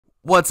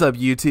What's up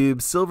YouTube,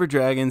 Silver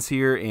Dragons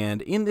here,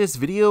 and in this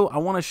video I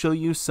want to show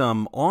you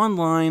some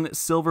online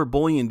silver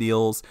bullion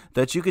deals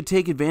that you could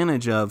take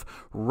advantage of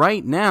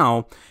right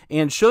now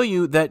and show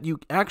you that you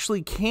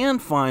actually can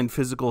find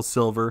physical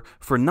silver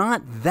for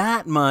not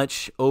that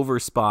much over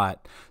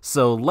spot.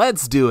 So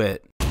let's do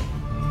it.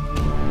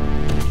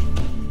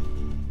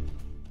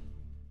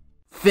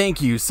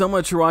 Thank you so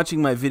much for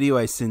watching my video.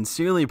 I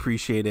sincerely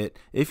appreciate it.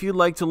 If you'd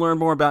like to learn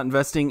more about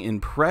investing in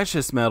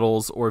precious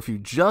metals, or if you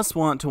just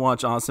want to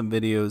watch awesome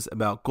videos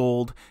about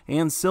gold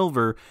and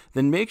silver,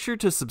 then make sure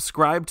to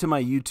subscribe to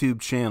my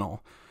YouTube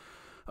channel.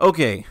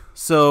 Okay,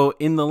 so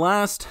in the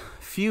last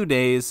few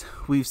days,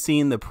 we've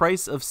seen the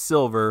price of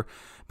silver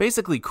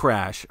basically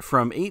crash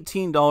from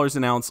 $18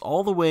 an ounce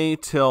all the way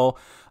till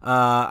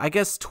I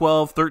guess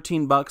 12,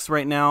 13 bucks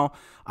right now.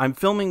 I'm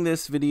filming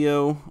this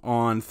video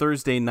on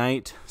Thursday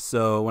night,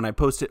 so when I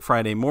post it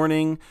Friday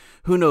morning,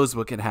 who knows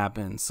what could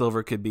happen.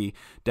 Silver could be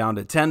down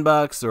to 10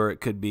 bucks, or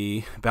it could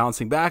be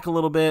bouncing back a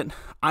little bit.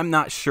 I'm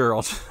not sure.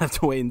 I'll just have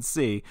to wait and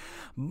see.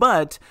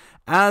 But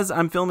as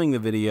I'm filming the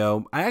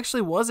video, I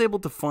actually was able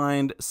to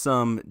find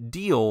some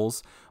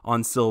deals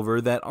on silver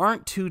that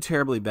aren't too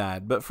terribly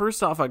bad. But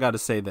first off, I got to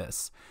say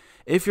this.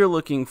 If you're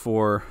looking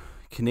for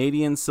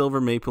Canadian silver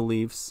maple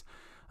leafs,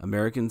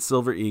 American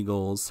silver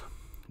eagles,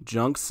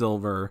 junk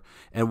silver,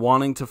 and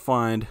wanting to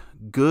find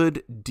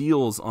good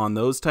deals on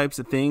those types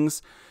of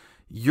things,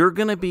 you're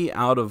going to be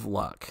out of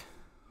luck.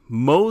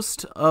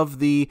 Most of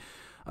the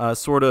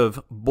sort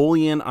of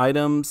bullion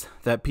items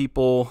that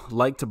people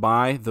like to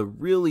buy, the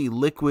really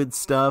liquid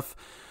stuff,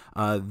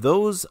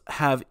 those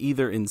have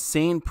either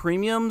insane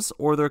premiums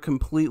or they're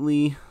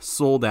completely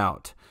sold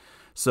out.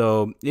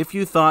 So if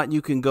you thought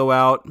you can go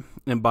out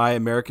and buy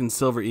American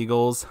silver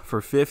eagles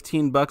for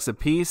 15 bucks a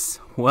piece,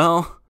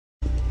 well,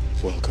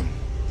 welcome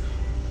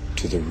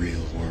to the real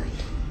world.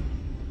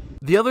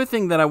 The other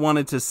thing that I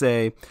wanted to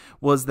say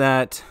was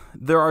that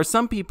there are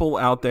some people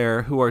out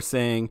there who are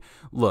saying,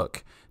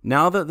 look,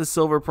 now that the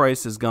silver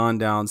price has gone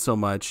down so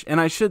much,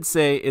 and I should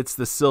say it's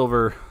the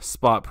silver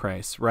spot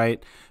price,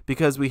 right?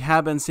 Because we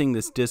have been seeing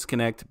this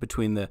disconnect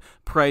between the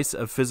price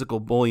of physical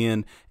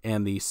bullion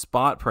and the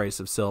spot price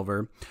of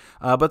silver.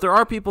 But there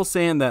are people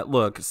saying that,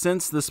 look,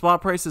 since the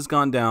spot price has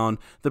gone down,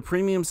 the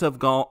premiums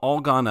have all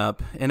gone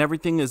up and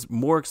everything is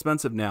more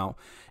expensive now.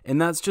 And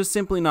that's just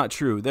simply not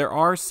true. There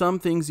are some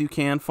things you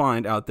can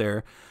find out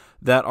there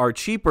that are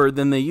cheaper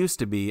than they used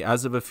to be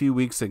as of a few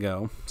weeks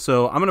ago.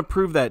 So I'm going to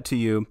prove that to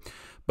you.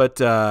 But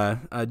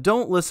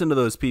don't listen to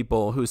those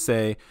people who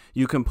say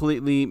you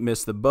completely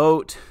missed the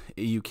boat,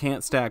 you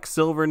can't stack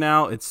silver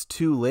now, it's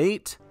too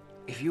late.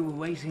 If you were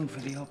waiting for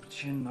the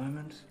opportune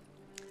moment,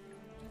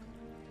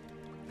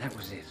 that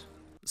was it.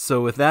 So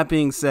with that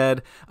being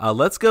said,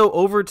 let's go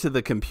over to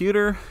the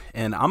computer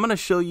and I'm going to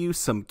show you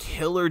some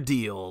killer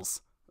deals.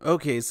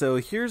 Okay, so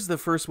here's the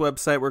first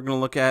website we're going to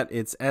look at.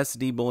 It's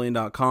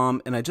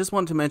sdbullion.com, and I just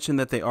want to mention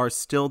that they are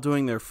still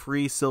doing their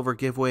free silver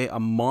giveaway, a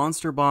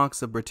monster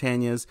box of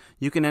Britannias.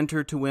 You can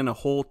enter to win a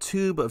whole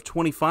tube of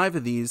 25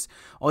 of these.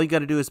 All you got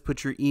to do is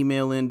put your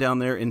email in down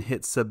there and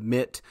hit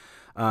submit.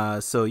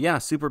 So yeah,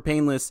 super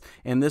painless,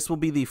 and this will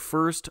be the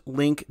first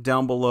link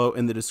down below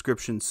in the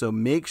description. So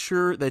make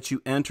sure that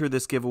you enter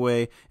this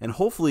giveaway, and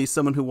hopefully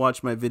someone who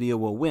watched my video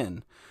will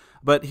win.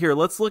 But here,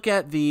 let's look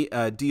at the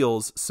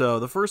deals. So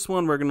the first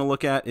one we're going to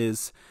look at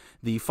is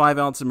the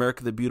 5-ounce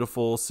America the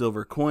Beautiful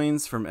silver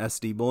coins from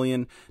SD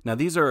Bullion. Now,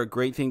 these are a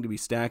great thing to be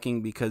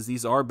stacking because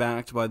these are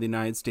backed by the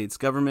United States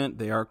government.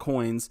 They are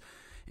coins.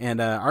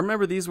 And I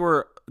remember these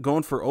were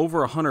going for over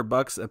 100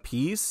 bucks a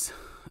piece.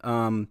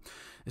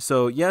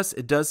 So yes,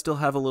 it does still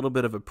have a little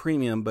bit of a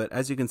premium, but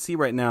as you can see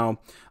right now,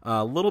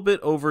 a little bit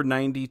over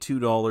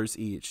 $92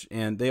 each.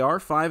 And they are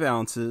 5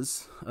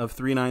 ounces of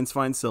 3/9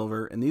 fine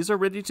silver, and these are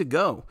ready to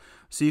go.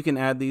 So you can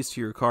add these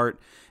to your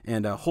cart,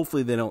 and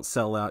hopefully they don't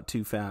sell out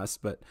too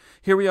fast. But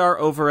here we are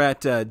over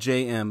at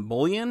JM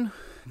Bullion.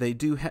 They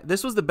do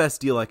this was the best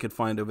deal I could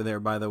find over there,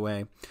 by the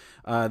way.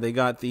 They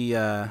got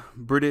the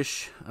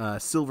British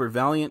silver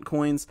Valiant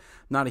coins.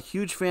 Not a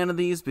huge fan of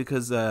these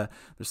because they're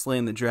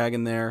slaying the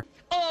dragon there.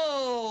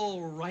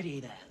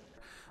 Alrighty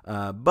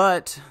then.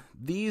 But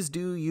these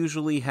do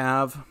usually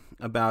have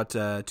about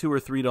 $2 or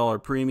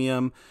 $3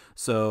 premium.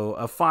 So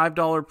a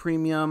 $5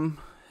 premium,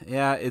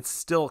 yeah, it's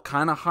still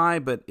kind of high,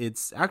 but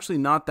it's actually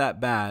not that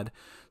bad.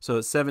 So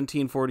at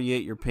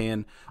 $17.48, you're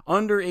paying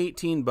under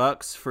 18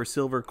 bucks for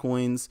silver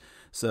coins.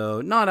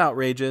 So not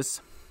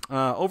outrageous.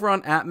 Over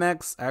on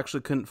ATMEX, I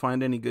actually couldn't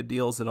find any good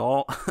deals at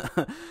all.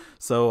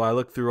 So I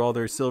looked through all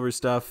their silver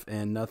stuff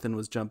and nothing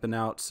was jumping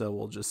out, so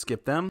we'll just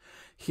skip them.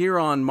 Here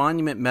on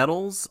Monument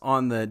Metals,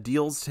 on the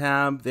Deals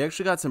tab, they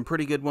actually got some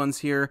pretty good ones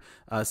here.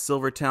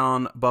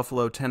 Silvertown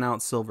Buffalo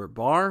 10-ounce silver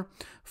bar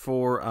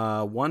for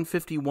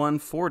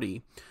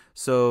 $151.40.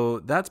 So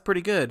that's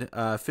pretty good.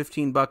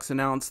 15 bucks an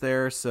ounce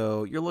there.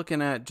 So you're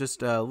looking at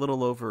just a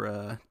little over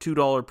a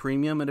 $2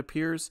 premium, it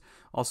appears.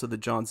 Also the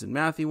Johnson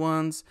Matthey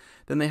ones.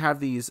 Then they have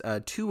these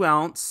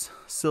 2-ounce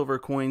silver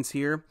coins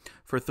here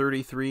for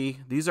 33.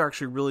 These are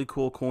actually really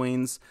cool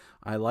coins.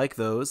 I like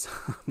those.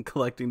 I'm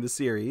collecting the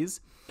series.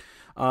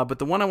 But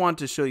the one I wanted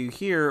to show you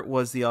here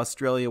was the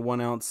Australia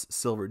 1-ounce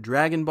silver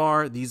dragon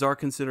bar. These are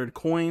considered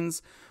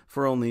coins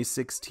for only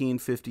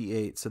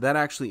 $16.58. So that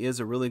actually is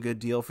a really good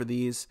deal for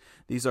these.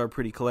 These are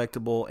pretty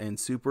collectible and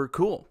super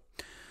cool.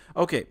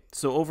 Okay,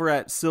 so over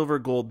at Silver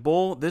Gold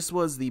Bull, this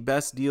was the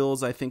best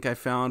deals I think I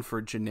found for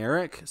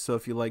generic. So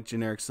if you like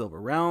generic silver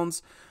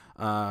rounds,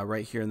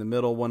 right here in the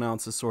middle,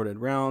 1-ounce assorted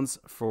rounds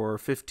for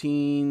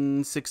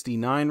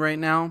 $15.69 right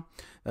now.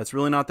 That's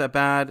really not that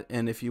bad.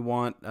 And if you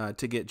want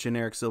to get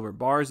generic silver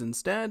bars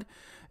instead,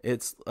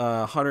 it's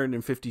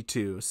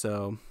 $152.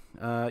 So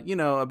you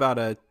know, about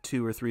a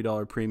 $2 or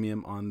 $3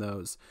 premium on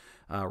those.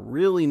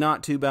 Really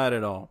not too bad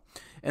at all.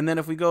 And then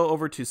if we go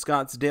over to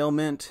Scottsdale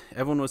Mint,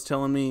 everyone was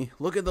telling me,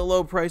 look at the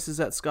low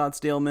prices at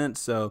Scottsdale Mint.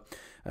 So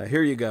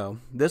here you go.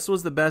 This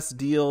was the best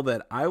deal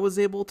that I was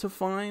able to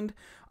find.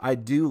 I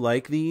do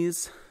like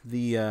these,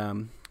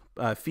 the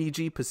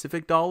Fiji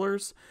Pacific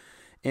dollars.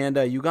 And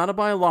you got to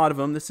buy a lot of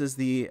them. This is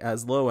the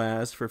as low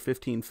as for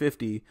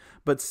 $15.50,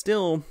 but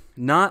still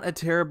not a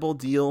terrible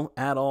deal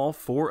at all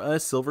for a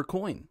silver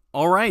coin.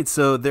 All right,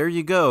 so there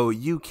you go.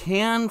 You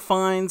can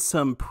find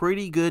some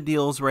pretty good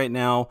deals right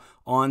now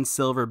on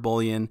silver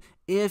bullion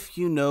if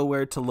you know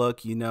where to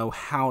look, you know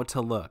how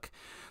to look.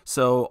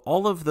 So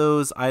all of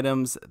those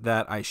items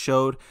that I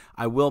showed,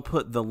 I will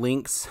put the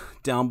links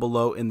down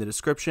below in the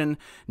description.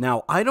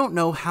 Now, I don't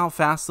know how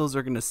fast those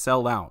are going to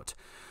sell out.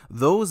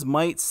 Those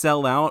might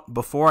sell out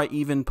before I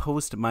even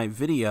post my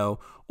video,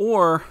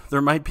 or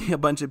there might be a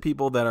bunch of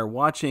people that are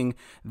watching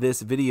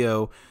this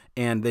video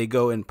and they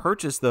go and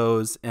purchase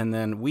those, and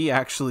then we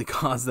actually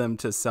cause them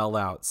to sell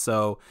out.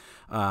 So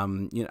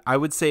you know, I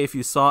would say if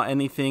you saw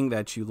anything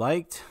that you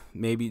liked,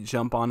 maybe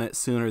jump on it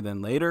sooner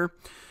than later.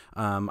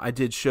 I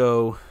did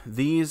show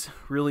these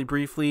really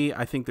briefly.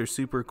 I think they're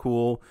super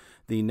cool.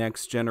 The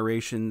Next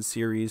Generation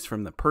series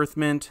from the Perth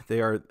Mint. They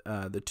are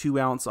the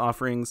 2-ounce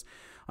offerings.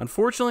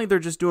 Unfortunately, they're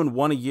just doing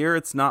one a year.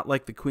 It's not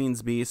like the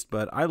Queen's Beast,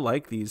 but I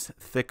like these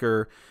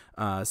thicker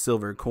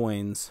silver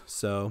coins.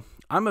 So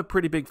I'm a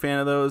pretty big fan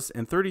of those.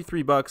 And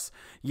 33 bucks,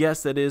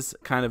 yes, that is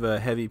kind of a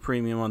heavy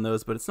premium on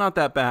those, but it's not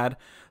that bad.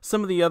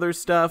 Some of the other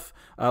stuff,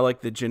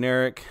 like the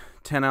generic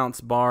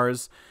 10-ounce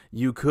bars,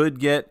 you could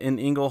get in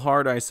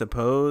Engelhard, I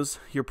suppose.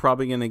 You're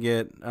probably going to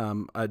get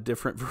a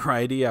different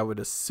variety, I would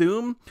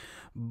assume.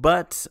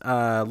 But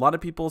a lot of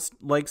people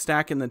like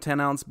stacking the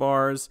 10-ounce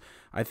bars.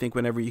 I think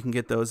whenever you can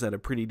get those at a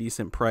pretty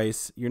decent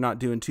price, you're not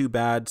doing too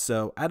bad.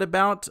 So at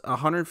about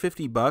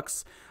 150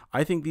 bucks,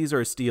 I think these are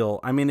a steal.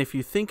 I mean, if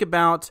you think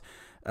about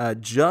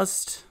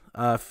just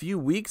a few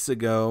weeks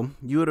ago,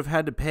 you would have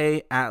had to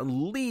pay at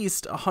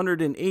least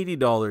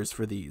 $180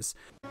 for these.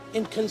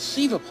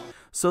 Inconceivable.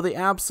 So they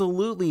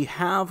absolutely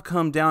have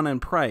come down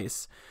in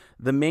price.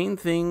 The main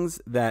things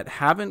that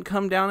haven't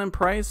come down in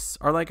price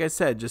are, like I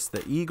said, just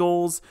the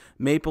Eagles,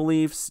 Maple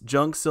Leafs,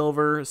 junk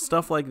silver,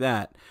 stuff like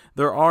that.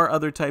 There are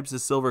other types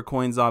of silver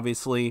coins,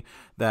 obviously,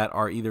 that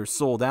are either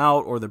sold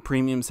out or the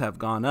premiums have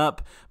gone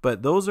up,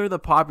 but those are the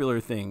popular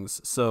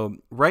things. So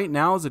right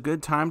now is a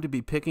good time to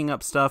be picking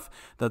up stuff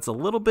that's a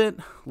little bit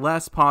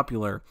less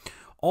popular.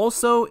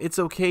 Also, it's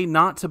okay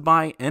not to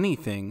buy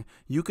anything.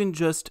 You can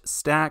just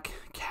stack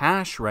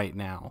cash right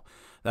now.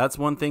 That's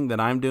one thing that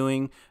I'm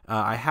doing.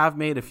 I have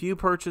made a few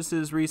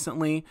purchases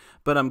recently,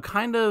 but I'm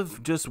kind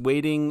of just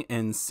waiting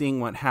and seeing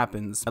what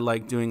happens. I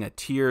like doing a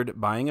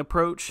tiered buying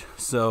approach.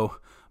 So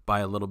buy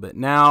a little bit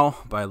now,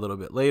 buy a little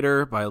bit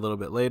later, buy a little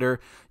bit later.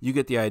 You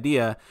get the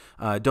idea.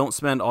 Don't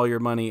spend all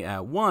your money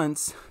at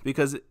once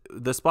because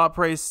the spot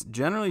price,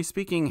 generally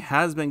speaking,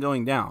 has been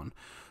going down.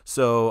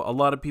 So a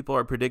lot of people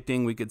are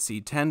predicting we could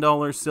see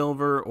 $10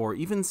 silver or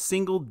even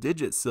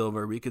single-digit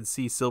silver. We could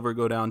see silver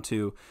go down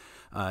to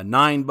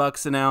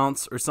 $9 an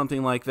ounce or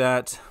something like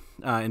that.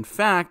 In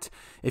fact,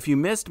 if you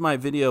missed my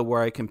video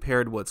where I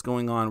compared what's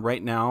going on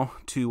right now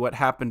to what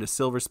happened to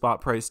silver spot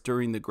price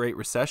during the Great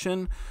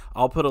Recession,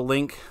 I'll put a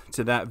link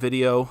to that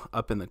video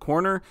up in the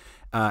corner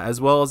as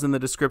well as in the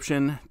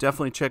description.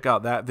 Definitely check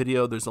out that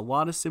video. There's a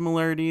lot of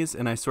similarities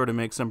and I sort of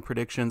make some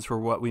predictions for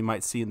what we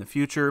might see in the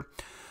future.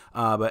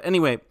 But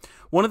anyway,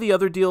 one of the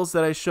other deals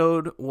that I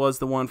showed was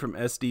the one from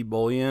SD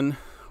Bullion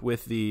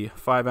with the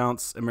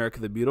 5-ounce America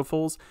the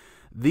Beautifuls.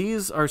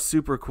 These are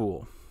super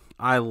cool.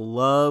 I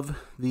love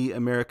the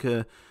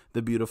America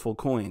the Beautiful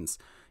coins.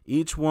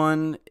 Each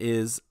one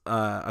is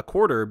a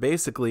quarter,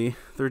 basically.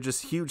 They're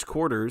just huge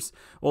quarters.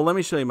 Well, let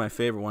me show you my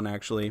favorite one,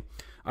 actually.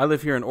 I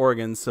live here in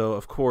Oregon, so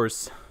of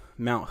course,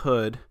 Mount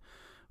Hood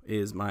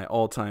is my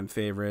all-time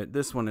favorite.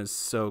 This one is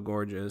so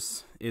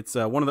gorgeous. It's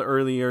one of the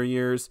earlier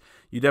years.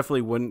 You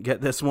definitely wouldn't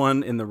get this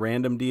one in the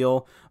random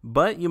deal,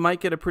 but you might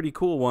get a pretty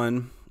cool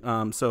one.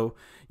 So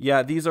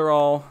yeah, these are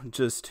all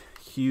just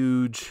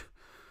huge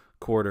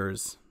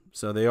quarters.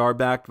 So they are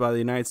backed by the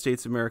United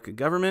States of America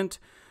government.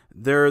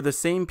 They're the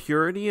same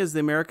purity as the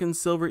American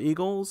Silver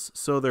Eagles,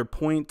 so they're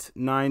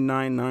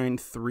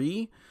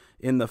 0.9993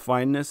 in the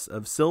fineness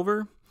of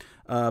silver,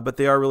 but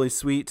they are really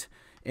sweet.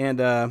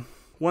 And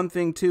one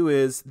thing too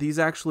is these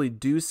actually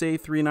do say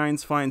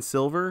 3/9 fine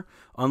silver,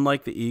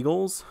 unlike the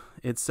Eagles.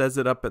 It says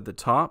it up at the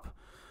top.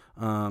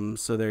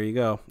 So there you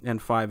go,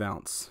 and 5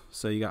 ounce.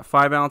 So you got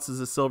 5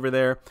 ounces of silver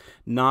there.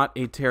 Not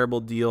a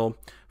terrible deal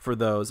for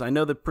those. I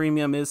know the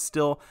premium is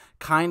still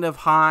kind of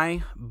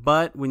high,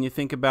 but when you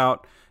think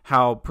about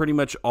how pretty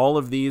much all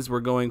of these were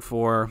going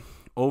for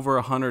over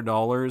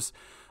 $100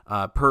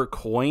 per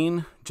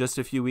coin just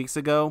a few weeks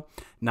ago,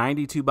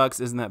 92 bucks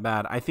isn't that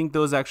bad. I think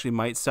those actually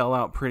might sell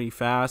out pretty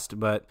fast,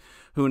 but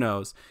who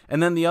knows.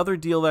 And then the other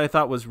deal that I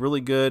thought was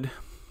really good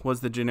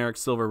was the generic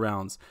silver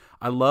rounds.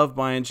 I love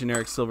buying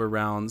generic silver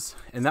rounds,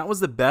 and that was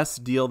the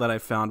best deal that I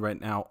found right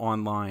now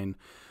online.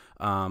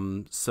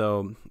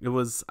 So it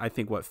was, I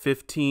think, what,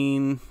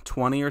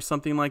 $15.20 or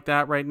something like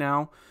that right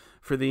now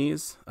for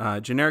these.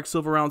 Generic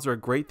silver rounds are a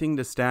great thing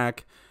to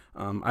stack.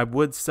 I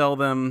would sell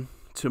them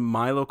to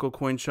my local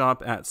coin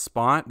shop at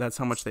spot. That's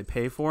how much they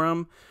pay for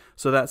them.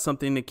 So that's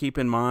something to keep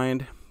in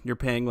mind. You're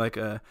paying like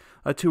a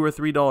 $2 or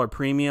 $3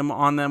 premium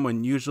on them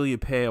when usually you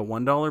pay a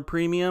 $1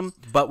 premium.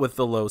 But with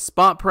the low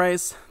spot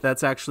price,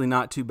 that's actually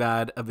not too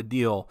bad of a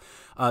deal.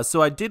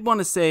 So I did want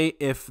to say,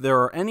 if there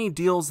are any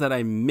deals that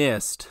I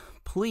missed,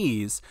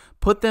 please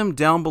put them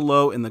down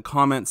below in the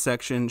comment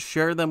section.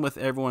 Share them with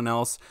everyone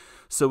else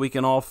so we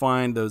can all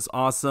find those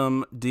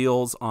awesome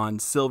deals on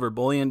silver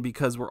bullion,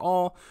 because we're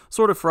all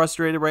sort of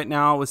frustrated right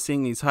now with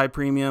seeing these high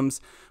premiums.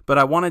 But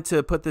I wanted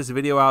to put this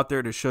video out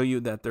there to show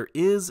you that there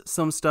is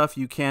some stuff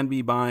you can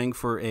be buying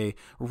for a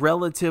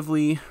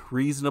relatively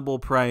reasonable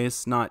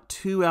price, not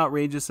too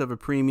outrageous of a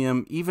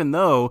premium, even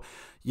though,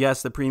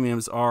 yes, the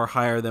premiums are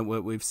higher than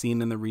what we've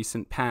seen in the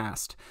recent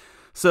past.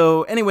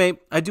 So anyway,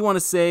 I do want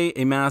to say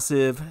a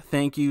massive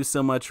thank you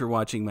so much for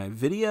watching my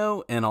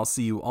video, and I'll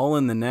see you all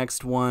in the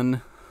next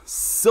one.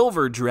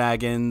 Silver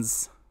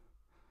Dragons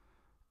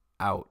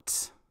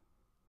out.